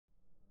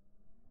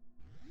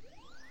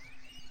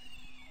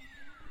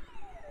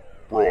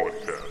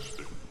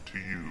Broadcasting to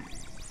you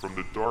from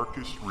the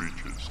darkest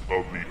reaches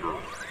of the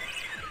earth.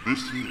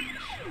 This is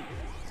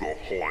the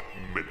Haunt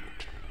Minute.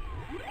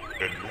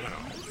 And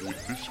now,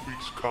 with this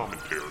week's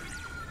commentary,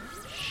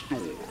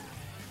 Storm.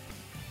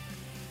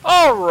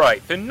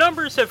 Alright, the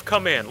numbers have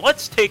come in.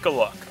 Let's take a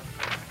look.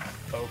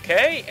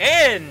 Okay,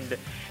 and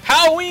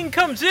Halloween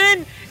comes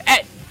in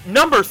at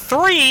number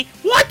 3.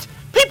 What?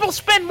 People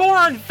spend more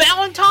on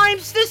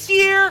Valentine's this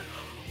year?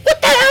 What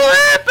the hell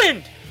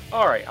happened?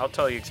 Alright, I'll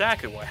tell you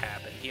exactly what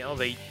happened. You know,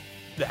 the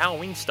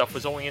Halloween stuff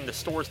was only in the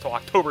stores till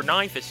October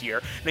 9th this year,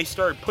 and they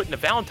started putting the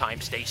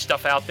Valentine's Day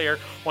stuff out there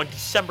on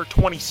December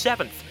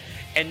 27th.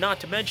 And not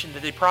to mention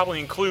that they probably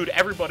include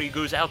everybody who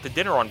goes out to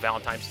dinner on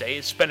Valentine's Day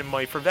is spending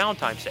money for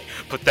Valentine's Day.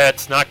 But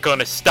that's not going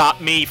to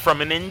stop me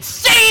from an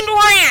insane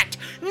rant!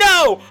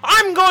 No!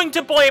 I'm going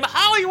to blame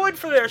Hollywood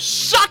for their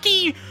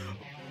sucky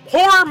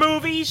horror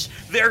movies,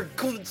 their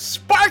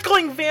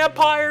sparkling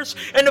vampires,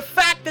 and the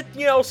fact that,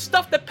 you know,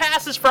 stuff that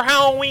passes for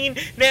Halloween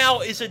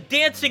now is a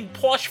dancing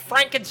plush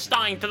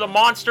Frankenstein to the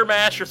Monster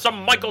Mash or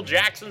some Michael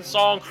Jackson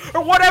song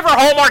or whatever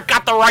Hallmark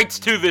got the rights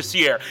to this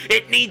year.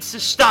 It needs to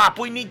stop.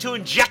 We need to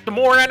inject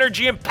more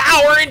energy and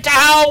power into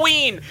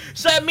Halloween.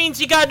 So that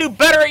means you gotta do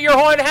better at your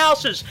haunted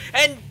houses.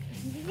 And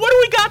what do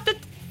we got that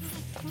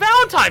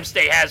Valentine's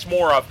Day has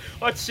more of?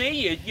 Let's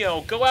see, you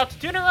know, go out to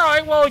dinner,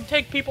 alright, well, you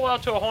take people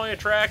out to a haunted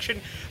attraction.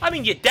 I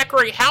mean, you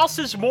decorate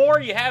houses more,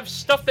 you have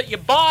stuff that you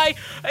buy.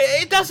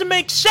 It doesn't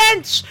make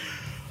sense!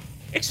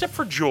 Except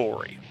for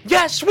jewelry.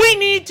 Yes, we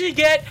need to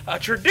get a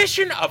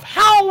tradition of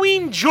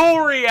Halloween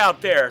jewelry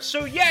out there.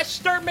 So yes,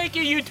 start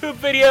making YouTube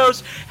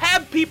videos,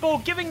 have people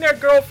giving their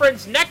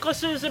girlfriends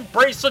necklaces and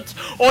bracelets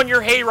on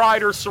your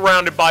hayride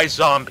surrounded by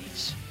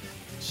zombies.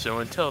 So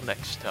until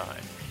next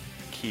time,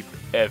 keep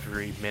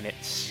every minute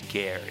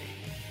scary.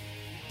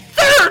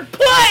 3rd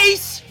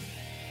place!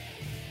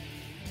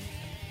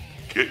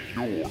 Get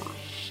your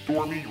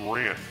Stormy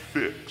Rant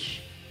fix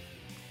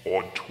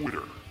on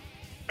Twitter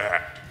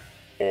at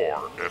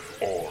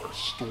RFR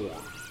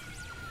Storm.